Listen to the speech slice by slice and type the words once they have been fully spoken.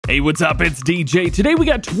Hey, what's up? It's DJ. Today we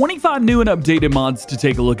got 25 new and updated mods to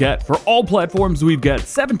take a look at. For all platforms, we've got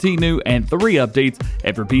 17 new and 3 updates.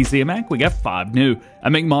 And for PC and Mac, we got 5 new. I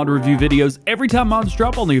make mod review videos every time mods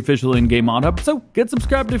drop on the official in-game mod hub, so get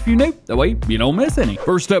subscribed if you're new. That way you don't miss any.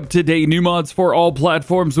 First up today, new mods for all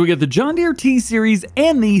platforms. We got the John Deere T-Series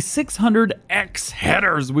and the 600X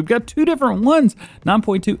headers. We've got 2 different ones,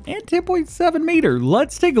 9.2 and 10.7 meter.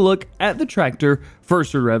 Let's take a look at the tractor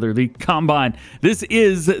first, or rather the combine. This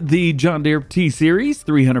is the John Deere T-Series,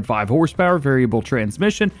 305 horsepower, variable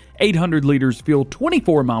transmission, 800 liters fuel,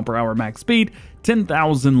 24 mile per hour max speed,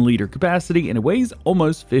 10,000 liter capacity, and it weighs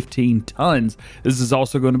almost 15 tons. This is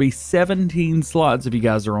also going to be 17 slots if you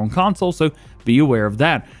guys are on console, so be aware of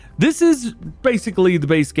that. This is basically the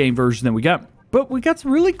base game version that we got, but we got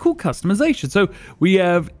some really cool customization. So we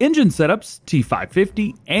have engine setups,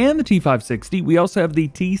 T550 and the T560. We also have the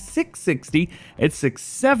T660 at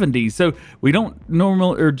 670. So we don't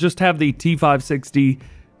normally or just have the T560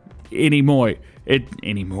 anymore.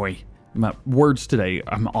 My words today,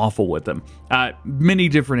 I'm awful with them. Many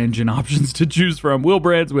different engine options to choose from. Wheel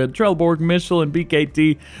brands, we had Trelleborg, Michelin,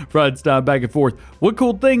 BKT, front style, back and forth. One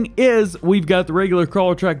cool thing is we've got the regular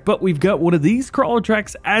crawler track, but we've got one of these crawler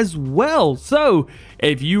tracks as well. So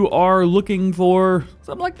if you are looking for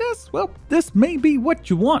something like this, well, this may be what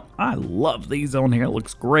you want. I love these on here. It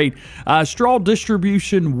looks great. Straw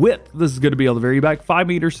distribution width. This is going to be on the very back. 5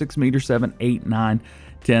 meter, 6 meter, 7, 8, 9,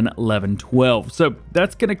 10, 11, 12. So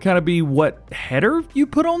that's going to kind of be what header you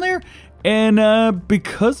put on there. And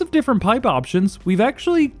because of different pipe options, we've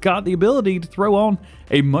actually got the ability to throw on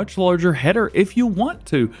a much larger header if you want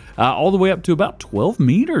to, all the way up to about 12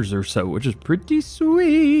 meters or so, which is pretty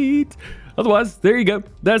sweet. Otherwise, there you go.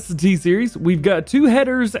 That's the T-Series. We've got 2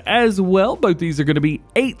 headers as well. Both these are going to be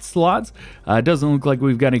 8 slots. It doesn't look like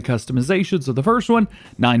we've got any customization. So the first one,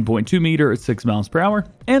 9.2 meter at 6 miles per hour.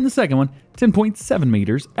 And the second one, 10.7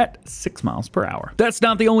 meters at 6 miles per hour. That's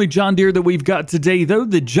not the only John Deere that we've got today, though.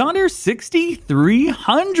 The John Deere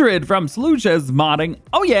 6300 from Slush's Modding.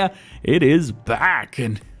 Oh yeah, it is back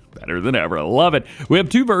and better than ever. I love it. We have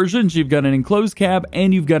 2 versions. You've got an enclosed cab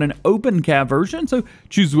and you've got an open cab version. So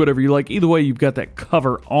choose whatever you like. Either way, you've got that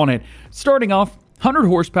cover on it. Starting off, 100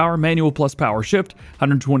 horsepower, manual plus power shift,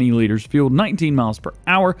 120 liters fuel, 19 miles per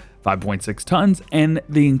hour, 5.6 tons, and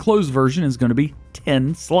the enclosed version is going to be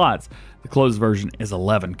 10 slots. The closed version is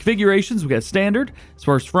 11. Configurations, we got standard. As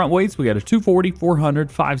far as front weights, we got a 240,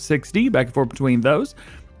 400, 560, back and forth between those.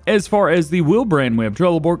 As far as the wheel brand, we have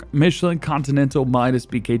Trelleborg, Michelin, Continental, Midas,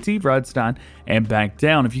 BKT, Vredstein, and back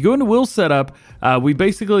down. If you go into wheel setup, we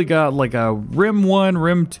basically got like a rim 1,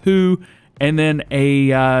 rim 2, and then a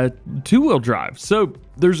 2-wheel drive. So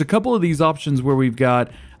there's a couple of these options where we've got,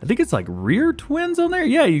 I think it's like rear twins on there.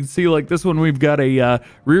 Yeah, you can see like this one, we've got a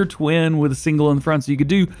rear twin with a single in the front. So you could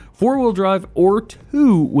do 4-wheel drive or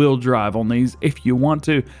 2-wheel drive on these if you want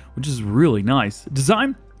to, which is really nice.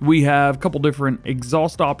 Design, we have a couple different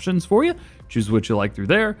exhaust options for you. Choose what you like through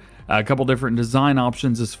there. A couple different design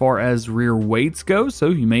options as far as rear weights go. So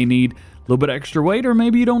you may need a little bit extra weight, or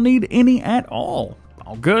maybe you don't need any at all.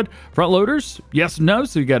 All good. Front loaders, yes and no.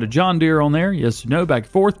 So you got a John Deere on there, yes and no, back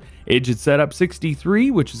and forth. Engine setup 63,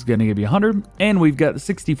 which is going to give you 100. And we've got the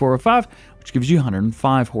 6405, which gives you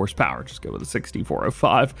 105 horsepower. Just go with the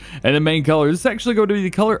 6405. And the main color, this is actually going to be the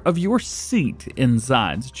color of your seat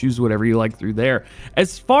inside. So choose whatever you like through there.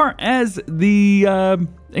 As far as the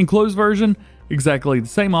enclosed version, exactly the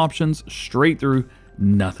same options, straight through.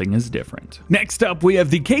 Nothing is different. Next up, we have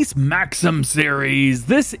the Case Maxxum series.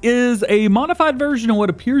 This is a modified version of what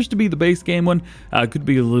appears to be the base game one. Could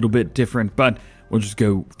be a little bit different, but we'll just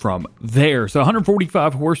go from there. So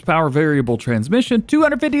 145 horsepower variable transmission,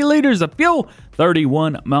 250 liters of fuel,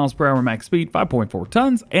 31 miles per hour max speed, 5.4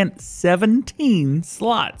 tons, and 17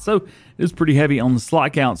 slots. So it's pretty heavy on the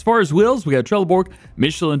slot count. As far as wheels, we got Trelleborg,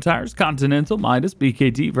 Michelin tires, Continental, Midas,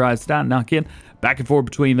 BKT, Vredstein, knock-in, back and forth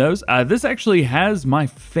between those. This actually has my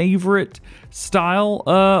favorite style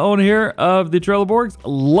on here of the Trelleborgs.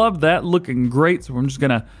 Love that, looking great. So I'm just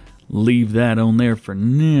gonna leave that on there for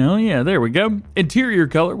now. Yeah, there we go. Interior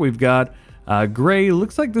color, we've got gray.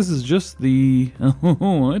 Looks like this is just the,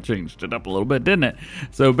 oh, it changed it up a little bit, didn't it?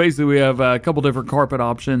 So basically we have a couple different carpet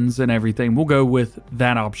options and everything. We'll go with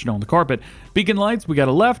that option on the carpet. Beacon lights, we got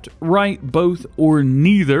a left, right, both, or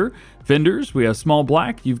neither. Fenders, we have small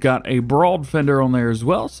black. You've got a broad fender on there as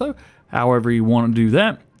well. So however you want to do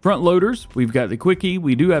that. Front loaders, we've got the quickie,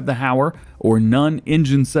 we do have the Hauer or none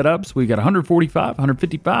engine setups. We've got 145,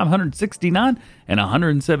 155, 169, and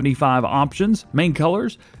 175 options. Main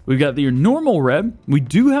colors, we've got the normal red. We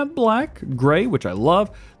do have black, gray, which I love.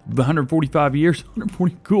 145 years,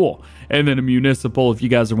 140, cool. And then a municipal if you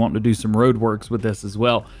guys are wanting to do some road works with this as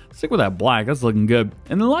well. Stick with that black, that's looking good.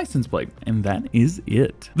 And the license plate, and that is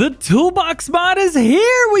it. The toolbox mod is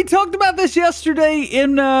here. We talked about this yesterday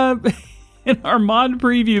in our mod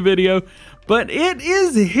preview video, but it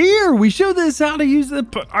is here. We showed this how to use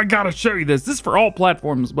it, but I gotta show you this. This is for all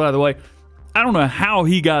platforms, by the way. I don't know how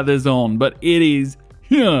he got this on, but it is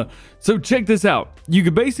here. So check this out. You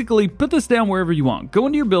could basically put this down wherever you want. Go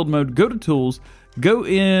into your build mode, go to tools, go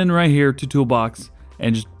in right here to toolbox,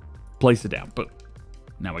 and just place it down. But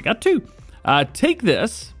now we got two. Take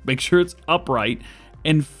this, make sure it's upright,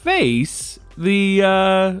 and face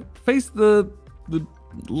the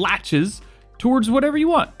latches towards whatever you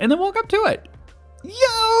want, and then walk up to it.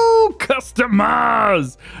 Yo,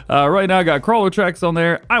 customize! Right now I got crawler tracks on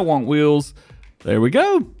there. I want wheels. There we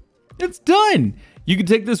go. It's done. You can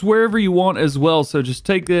take this wherever you want as well. So just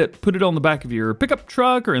take it, put it on the back of your pickup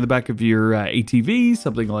truck or in the back of your ATV,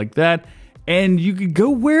 something like that. And you can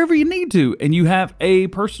go wherever you need to. And you have a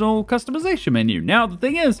personal customization menu. Now, the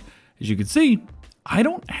thing is, as you can see, I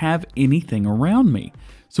don't have anything around me.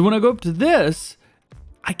 So when I go up to this,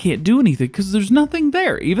 I can't do anything because there's nothing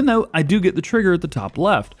there, even though I do get the trigger at the top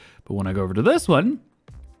left. But when I go over to this one,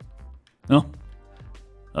 oh,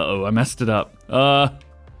 uh-oh, I messed it up.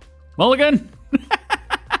 Mulligan.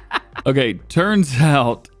 Okay, turns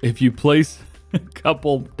out if you place a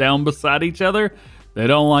couple down beside each other, they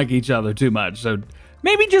don't like each other too much. So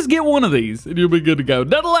maybe just get one of these and you'll be good to go.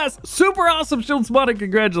 Nonetheless, super awesome shield spotting.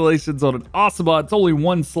 Congratulations on an awesome mod. It's only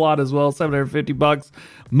one slot as well, 750 bucks.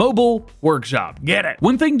 Mobile workshop, get it.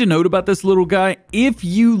 One thing to note about this little guy, if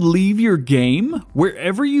you leave your game,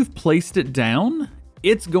 wherever you've placed it down,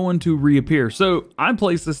 it's going to reappear. So I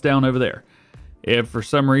place this down over there. If for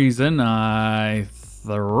some reason I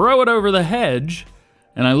throw it over the hedge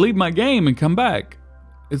and I leave my game and come back,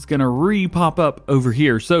 it's gonna re-pop up over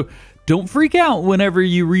here. So don't freak out whenever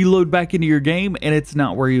you reload back into your game and it's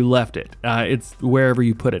not where you left it. It's wherever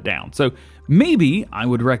you put it down. So maybe I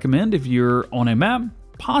would recommend, if you're on a map,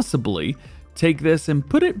 possibly take this and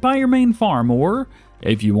put it by your main farm, or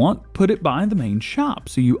if you want, put it by the main shop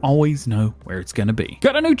so you always know where it's gonna be.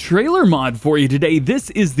 Got a new trailer mod for you today. This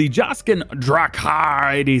is the Joskin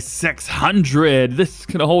Drakkar8600. This is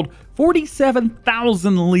gonna hold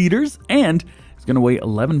 47,000 liters and it's gonna weigh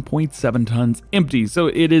 11.7 tons empty. So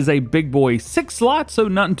it is a big boy 6 slot, so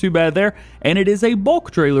nothing too bad there. And it is a bulk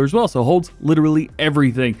trailer as well, so it holds literally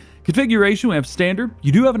everything. Configuration, we have standard.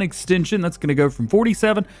 You do have an extension that's gonna go from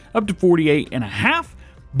 47 up to 48.5.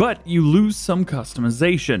 but you lose some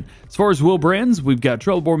customization. As far as wheel brands, we've got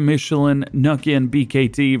Drawbar, Michelin, Nukin,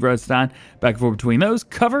 BKT, Redstein, back and forth between those.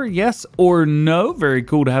 Cover, yes or no. Very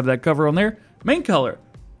cool to have that cover on there. Main color.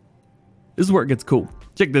 This is where it gets cool.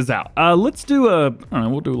 Check this out. Let's do I don't know,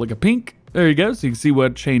 we'll do like a pink. There you go, so you can see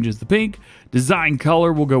what changes the pink. Design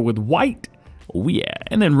color, we'll go with white. Oh yeah,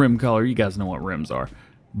 and then rim color, you guys know what rims are.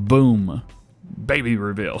 Boom. Baby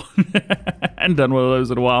reveal. Hadn't done one of those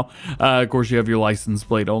in a while. Of course, you have your license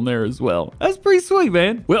plate on there as well. That's pretty sweet,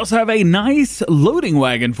 man. We also have a nice loading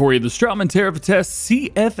wagon for you, the Strautmann Tera-Vitesse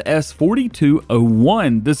CFS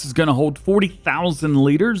 4201. This is going to hold 40,000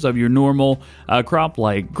 liters of your normal crop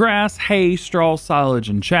like grass, hay, straw, silage,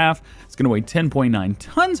 and chaff. It's going to weigh 10.9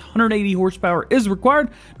 tons, 180 horsepower is required.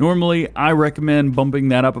 Normally, I recommend bumping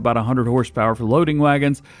that up about 100 horsepower for loading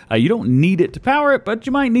wagons. You don't need it to power it, but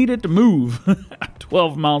you might need it to move.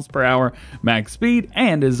 12 miles per hour max speed,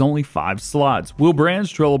 and is only 5 slots. Wheel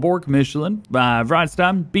brands, Drawbar, Michelin,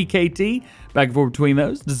 Redstein, BKT, back and forth between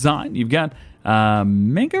those. Design, you've got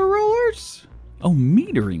mega rollers. Oh,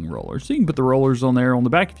 metering rollers. So you can put the rollers on there on the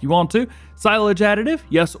back if you want to. Silage additive,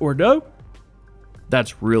 yes or no.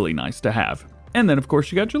 That's really nice to have. And then, of course,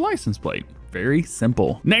 you got your license plate. Very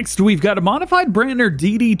simple. Next, we've got a modified Brantner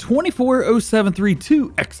DD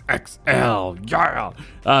 240732XXL. Yeah!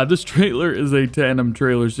 This trailer is a tandem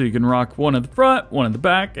trailer, so you can rock one at the front, one at the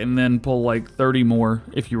back, and then pull like 30 more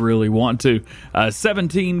if you really want to.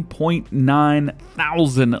 17.9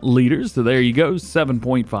 thousand liters, so there you go,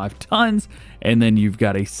 7.5 tons. And then you've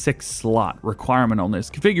got a 6-slot requirement on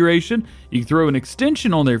this configuration. You can throw an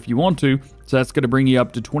extension on there if you want to, so that's going to bring you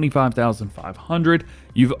up to 25,500.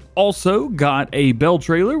 You've also got a bell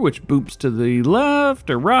trailer, which boops to the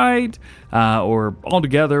left or right, or all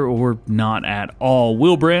together, or not at all.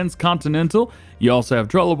 Wheel brands, Continental. You also have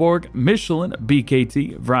Drawbar, Michelin,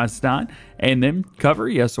 BKT, Redstein, and then cover,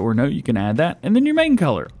 yes or no, you can add that. And then your main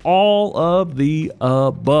color, all of the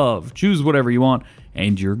above. Choose whatever you want.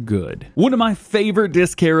 and you're good. One of my favorite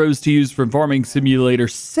disc harrows to use from Farming Simulator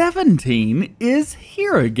 17 is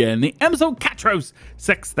here again, the Amazon Catros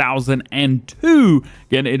 6002.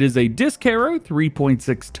 Again, it is a disc harrow,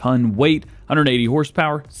 3.6 ton weight, 180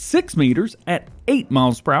 horsepower, 6 meters at 8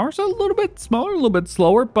 miles per hour, so a little bit smaller, a little bit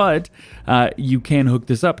slower, but you can hook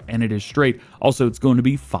this up and it is straight. Also, it's going to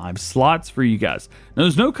be 5 slots for you guys. Now,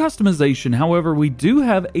 there's no customization, however, we do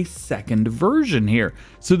have a second version here.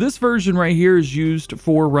 So this version right here is used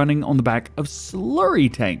for running on the back of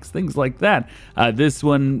slurry tanks, things like that. This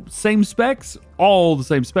one, same specs, all the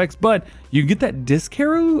same specs, but you get that disc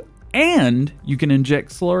harrow and you can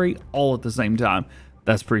inject slurry all at the same time.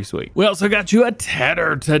 That's pretty sweet. We also got you a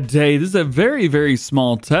tedder today. This is a very, very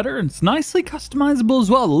small tedder, and it's nicely customizable as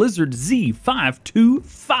well. The Lizard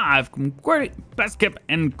Z525, great best kept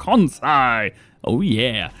and Konsai. Oh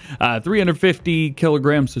yeah, 350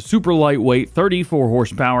 kilograms, so super lightweight, 34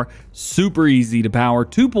 horsepower, super easy to power,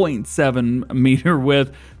 2.7 meter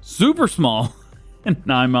width, super small, and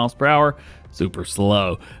 9 miles per hour. Super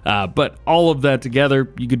slow, but all of that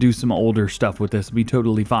together, you could do some older stuff with this. It'd be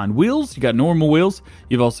totally fine. Wheels, you got normal wheels.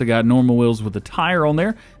 You've also got normal wheels with a tire on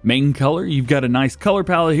there. Main color, you've got a nice color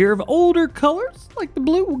palette here of older colors, like the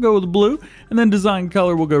blue. We'll go with the blue, and then design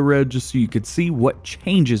color, we'll go red, just so you could see what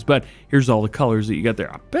changes. But here's all the colors that you got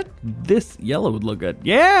there. I bet this yellow would look good.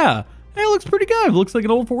 Yeah, hey, it looks pretty good. It looks like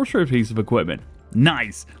an old forestry piece of equipment.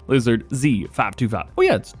 Nice. Lizard Z525. Oh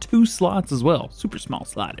yeah, it's 2 slots as well. Super small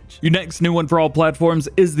slottage. Your next new one for all platforms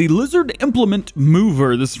is the Lizard Implement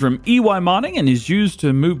Mover. This is from EY Modding and is used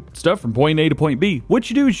to move stuff from point A to point B. What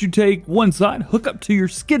you do is you take one side, hook up to your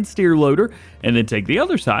skid steer loader, and then take the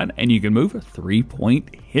other side, and you can move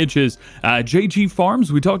 3-point hitches. JG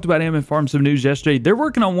Farms, we talked about him in Farm Sim News yesterday. They're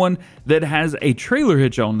working on one that has a trailer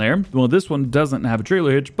hitch on there. Well, this one doesn't have a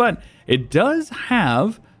trailer hitch, but it does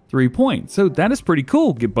have 3 points. So that is pretty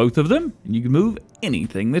cool. Get both of them and you can move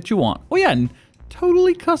anything that you want. Oh yeah, and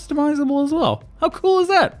totally customizable as well. How cool is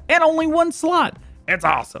that? And only 1 slot. It's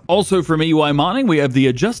awesome. Also from EY Modding, we have the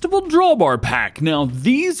adjustable drawbar pack. Now,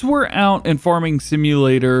 these were out in Farming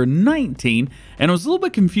Simulator 19, and I was a little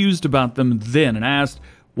bit confused about them then and asked,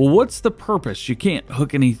 well, what's the purpose? You can't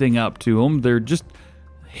hook anything up to them. They're just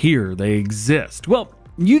here. They exist. Well,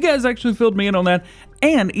 you guys actually filled me in on that,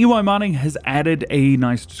 and EY Modding has added a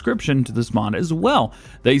nice description to this mod as well.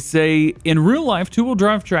 They say, in real life, 2-wheel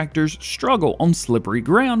drive tractors struggle on slippery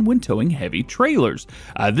ground when towing heavy trailers.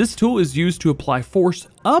 This tool is used to apply force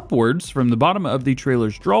upwards from the bottom of the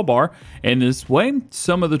trailer's drawbar. In this way,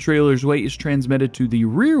 some of the trailer's weight is transmitted to the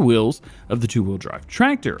rear wheels of the 2-wheel drive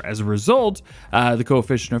tractor. As a result, the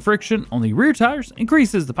coefficient of friction on the rear tires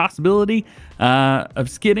increases the possibility of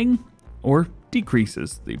skidding, or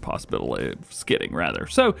decreases the possibility of skidding, rather.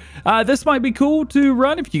 So this might be cool to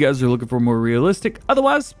run if you guys are looking for more realistic.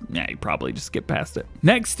 Otherwise, yeah, you probably just skip past it.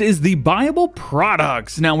 Next is the Buyable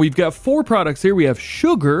Products. Now we've got 4 products here. We have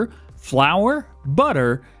sugar, flour,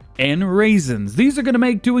 butter, and raisins. These are going to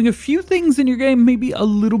make doing a few things in your game maybe a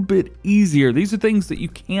little bit easier. These are things that you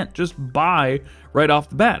can't just buy right off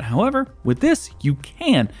the bat. However, with this, you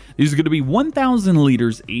can. These are going to be 1,000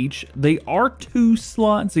 liters each. They are 2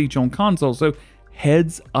 slots each on console, so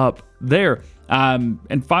heads up there. And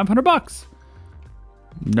 $500.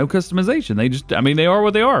 No customization. They just, I mean, they are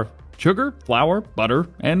what they are. Sugar, flour, butter,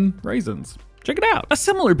 and raisins. Check it out. A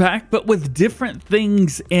similar pack, but with different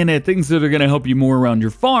things in it, things that are going to help you more around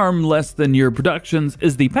your farm, less than your productions,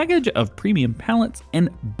 is the package of premium pallets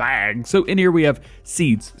and bags. So in here we have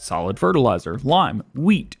seeds, solid fertilizer, lime,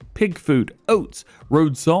 wheat, pig food, oats,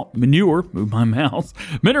 road salt, manure, move my mouse,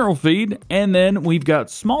 mineral feed, and then we've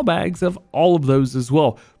got small bags of all of those as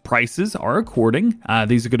well. Prices are according.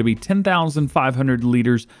 These are going to be 10,500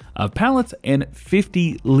 liters of pallets and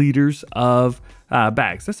 50 liters of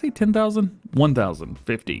bags. Did I say 10,000?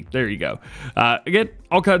 1,050. There you go. Again,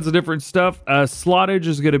 all kinds of different stuff. Slottage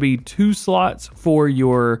is going to be 2 slots for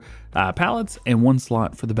your pallets and 1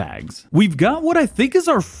 slot for the bags. We've got what I think is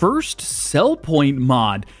our first sell point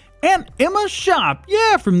mod. And Emma's shop,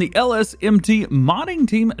 yeah, from the LSMT modding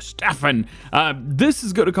team, Stefan. This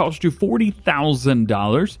is going to cost you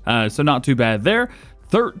 $40,000, so not too bad there.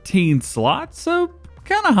 13 slots, so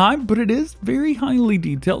kind of high, but it is very highly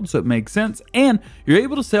detailed, so it makes sense. And you're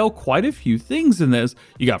able to sell quite a few things in this.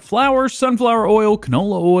 You got flour, sunflower oil,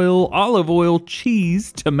 canola oil, olive oil,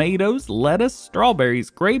 cheese, tomatoes, lettuce, strawberries,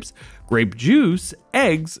 grapes, grape juice,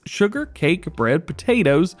 eggs, sugar, cake, bread,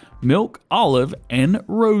 potatoes, milk, olive, and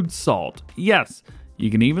road salt. Yes,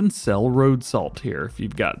 you can even sell road salt here if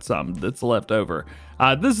you've got some that's left over.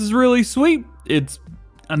 This is really sweet. It's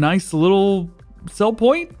a nice little sell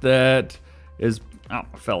point that is, Oh,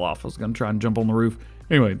 I fell off. I was going to try and jump on the roof.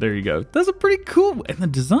 Anyway, there you go. That's a pretty cool. And the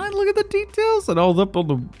design, look at the details. And all up on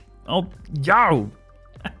the... Oh, yo.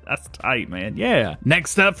 That's tight, man. Yeah.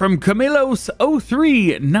 Next up from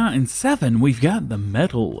Camilos0397, we've got the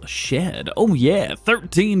metal shed. Oh, yeah.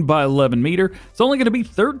 13 by 11 meter. It's only going to be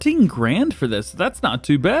 13 grand for this. That's not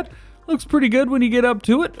too bad. Looks pretty good when you get up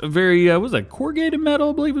to it. Very, what was that, corrugated metal,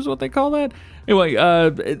 I believe is what they call that. Anyway,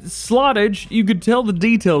 slottage, you could tell the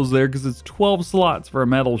details there because it's 12 slots for a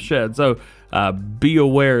metal shed. So be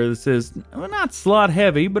aware this is not slot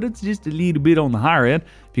heavy, but it's just a little bit on the higher end.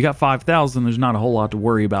 If you got 5,000, there's not a whole lot to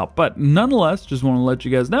worry about. But nonetheless, just want to let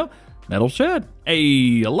you guys know, metal shed.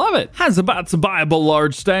 Hey, I love it. Has about some buyable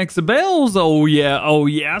large stacks of bales. Oh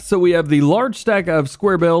yeah. So we have the large stack of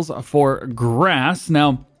square bales for grass.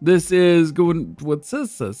 Now, this is going, what's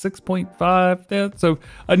this, a 6.5? Yeah, so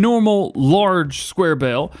a normal large square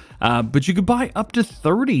bale, but you could buy up to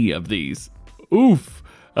 30 of these. Oof.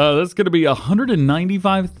 That's going to be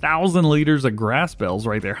 195,000 liters of grass bales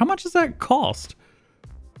right there. How much does that cost?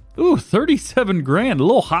 Ooh, 37 grand, a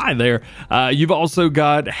little high there. You've also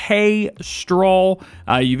got hay, straw,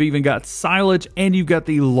 you've even got silage, and you've got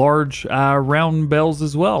the large round bales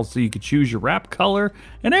as well. So you could choose your wrap color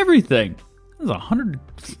and everything. There's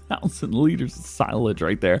 100,000 liters of silage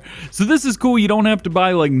right there. So this is cool. You don't have to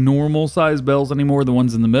buy like normal size bales anymore, the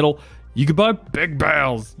ones in the middle. You could buy big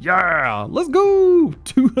bales. Yeah, let's go.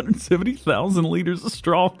 270,000 liters of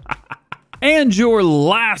straw. And your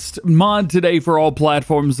last mod today for all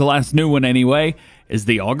platforms, the last new one anyway, is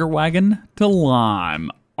the Augerwagon to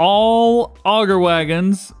Lime. All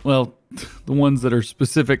Augerwagons, well, the ones that are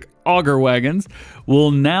specific Augerwagons,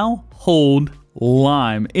 will now hold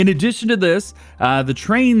lime. In addition to this, the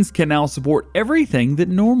trains can now support everything that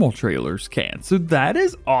normal trailers can. So that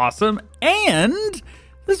is awesome. And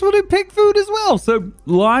this will do pig food as well. So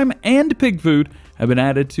lime and pig food have been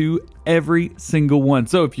added to every single one.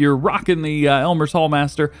 So if you're rocking the Elmer's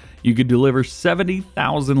Hallmaster, you could deliver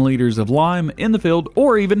 70,000 liters of lime in the field,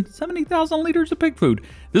 or even 70,000 liters of pig food.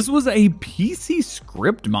 This was a PC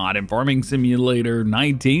script mod in Farming Simulator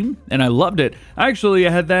 19, and I loved it. Actually,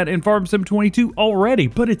 I had that in Farm Sim 22 already,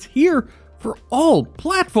 but it's here for all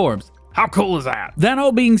platforms. How cool is that? That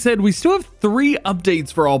all being said, we still have 3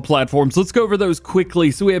 updates for all platforms. Let's go over those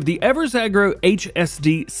quickly. So we have the Agro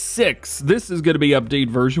HSD 6. This is going to be update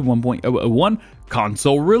version 1.001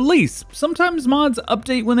 console release. Sometimes mods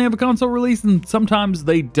update when they have a console release and sometimes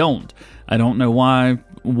they don't. I don't know why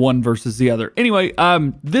one versus the other. Anyway,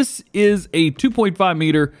 this is a 2.5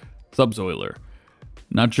 meter subsoiler.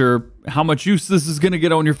 Not sure how much use this is going to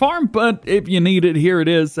get on your farm, but if you need it, here it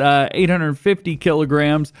is. 850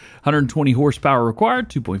 kilograms, 120 horsepower required,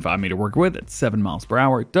 2.5 meter work width at 7 miles per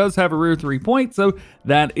hour. It does have a rear 3-point, so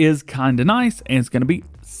that is kind of nice. And it's going to be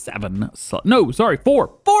 4.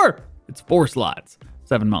 It's 4 slots.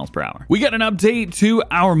 7 miles per hour. We got an update to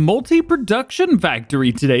our multi-production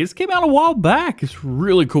factory today. This came out a while back. It's a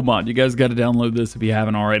really cool mod. You guys got to download this if you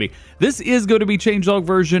haven't already. This is going to be changelog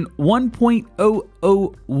version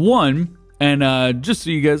 1.001. And just so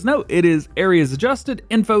you guys know, it is areas adjusted,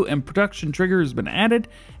 info and production trigger has been added,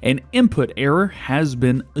 and input error has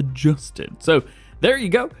been adjusted. So there you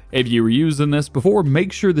go. If you were using this before,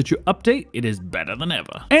 make sure that you update. It is better than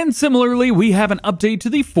ever. And similarly, we have an update to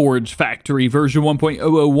the Forage Factory version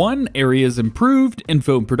 1.001. Areas improved,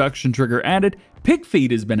 info and production trigger added, pig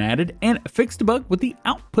feed has been added, and fixed a bug with the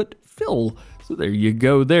output fill. So there you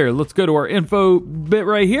go there. Let's go to our info bit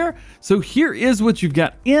right here. So here is what you've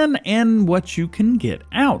got in and what you can get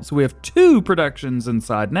out. So we have 2 productions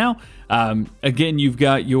inside now. Again, you've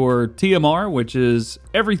got your TMR, which is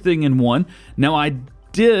everything in one. Now I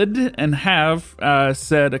did and have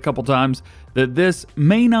said a couple times that this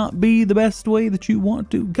may not be the best way that you want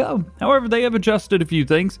to go. However, they have adjusted a few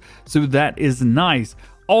things, so that is nice.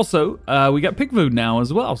 Also, we got pig food now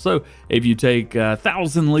as well. So if you take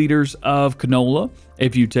 1,000 liters of canola,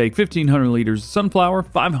 if you take 1,500 liters of sunflower,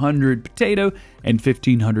 500 potato, and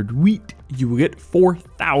 1,500 wheat, you will get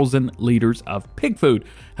 4,000 liters of pig food.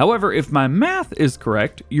 However, if my math is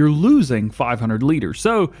correct, you're losing 500 liters.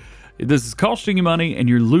 So this is costing you money and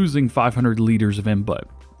you're losing 500 liters of input.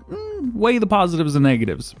 Weigh the positives and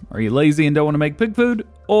negatives. Are you lazy and don't want to make pig food?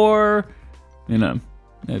 Or, you know,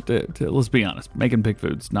 let's be honest, making pig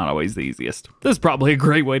food's not always the easiest. This is probably a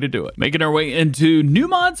great way to do it. Making our way into new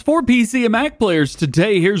mods for PC and Mac players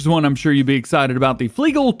today. Here's one I'm sure you'd be excited about: the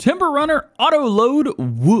Flegel Timber Runner Autoload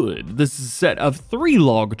Wood. This is a set of 3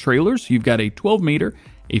 log trailers. You've got a 12 meter,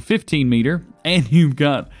 a 15 meter, and you've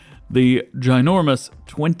got the ginormous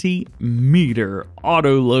 20-meter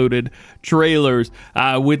auto-loaded trailers.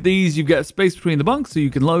 With these, you've got space between the bunks, so you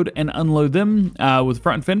can load and unload them with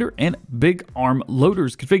front fender and big arm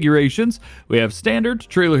loaders configurations. We have standard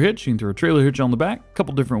trailer hitch. You can throw a trailer hitch on the back, a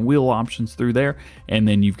couple different wheel options through there, and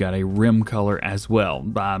then you've got a rim color as well.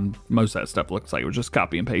 Most of that stuff looks like it was just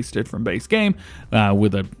copy and pasted from base game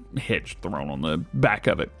with a hitch thrown on the back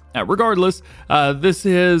of it. Regardless, this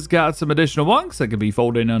has got some additional bunks that can be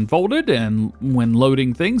folded and unfolded, and when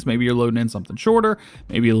loading things, maybe you're loading in something shorter,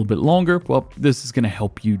 maybe a little bit longer, well, this is going to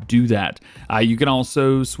help you do that. You can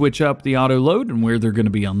also switch up the auto load and where they're going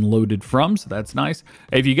to be unloaded from, so that's nice.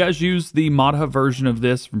 If you guys use the Mod Hub version of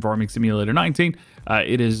this from Farming Simulator 19,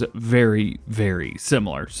 it is very, very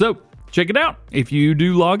similar. So check it out if you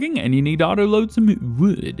do logging and you need auto load some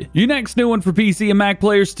wood. Your next new one for PC and Mac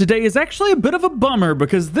players today is actually a bit of a bummer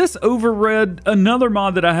because this overread another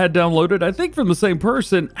mod that I had downloaded, I think from the same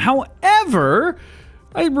person. However,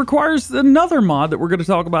 it requires another mod that we're going to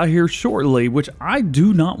talk about here shortly, which I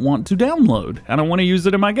do not want to download. I don't want to use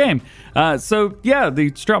it in my game. So yeah,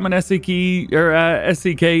 the Strautmann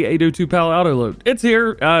SCK802 pallet auto load. It's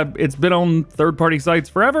here. It's been on third-party sites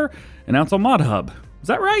forever, and now it's on Mod Hub. Is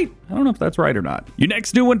that right? I don't know if that's right or not. Your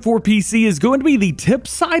next new one for PC is going to be the tip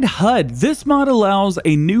side HUD. This mod allows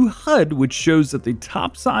a new HUD which shows at the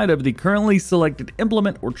top side of the currently selected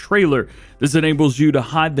implement or trailer. This enables you to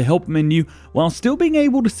hide the help menu while still being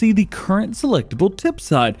able to see the current selectable tip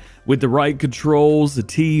side. With the right controls, the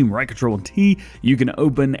T, right control and T, you can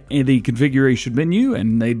open the configuration menu,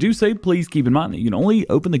 and they do say please keep in mind that you can only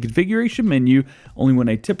open the configuration menu only when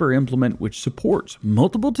a tipper implement which supports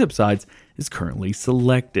multiple tip sides is currently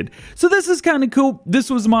selected. So this is kind of cool. This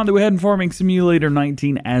was a mod that we had in Farming Simulator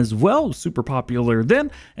 19 as well. Super popular then,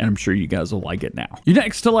 and I'm sure you guys will like it now. Your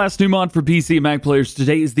next to last new mod for PC and Mac players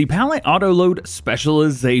today is the Pallet Autoload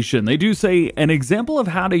Specialization. They do say an example of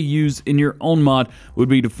how to use in your own mod would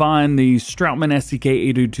be to find the Strautmann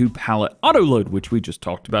SCK802 pallet autoload, which we just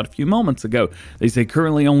talked about a few moments ago. They say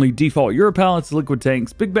currently only default Euro pallets, liquid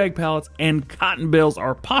tanks, big bag pallets, and cotton bales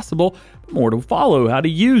are possible. More to follow. How to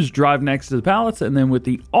use: drive next to the pallets, and then with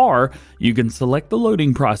the R, you can select the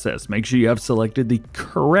loading process. Make sure you have selected the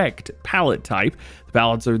correct pallet type. The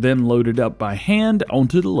pallets are then loaded up by hand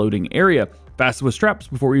onto the loading area. Fasten with straps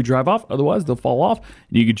before you drive off, otherwise they'll fall off.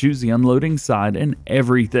 You can choose the unloading side and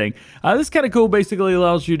everything. This is kind of cool. Basically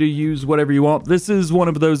allows you to use whatever you want. This is one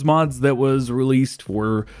of those mods that was released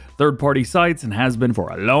for third-party sites and has been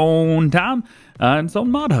for a long time. And it's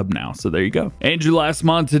on Mod Hub now, so there you go. And your last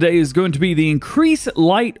mod today is going to be the Increase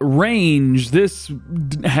Light Range. This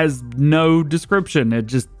has no description. It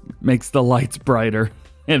just makes the lights brighter,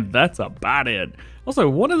 and that's about it. Also,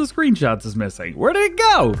 one of the screenshots is missing. Where did it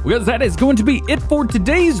go? Because that is going to be it for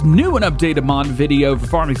today's new and updated mod video for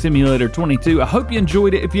Farming Simulator 22. I hope you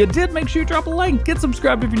enjoyed it. If you did, make sure you drop a like, get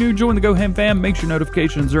subscribed if you're new, join the DjGoHam fam, make sure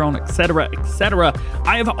notifications are on, etc., etc.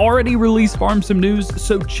 I have already released Farm Sim news,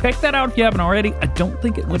 so check that out if you haven't already. I don't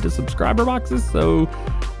think it went to subscriber boxes, so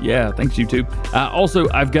yeah, thanks YouTube. Also,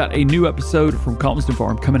 I've got a new episode from Calmston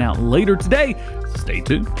Farm coming out later today. Stay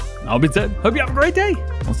tuned. All being said, hope you have a great day.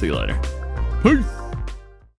 I'll see you later. Peace.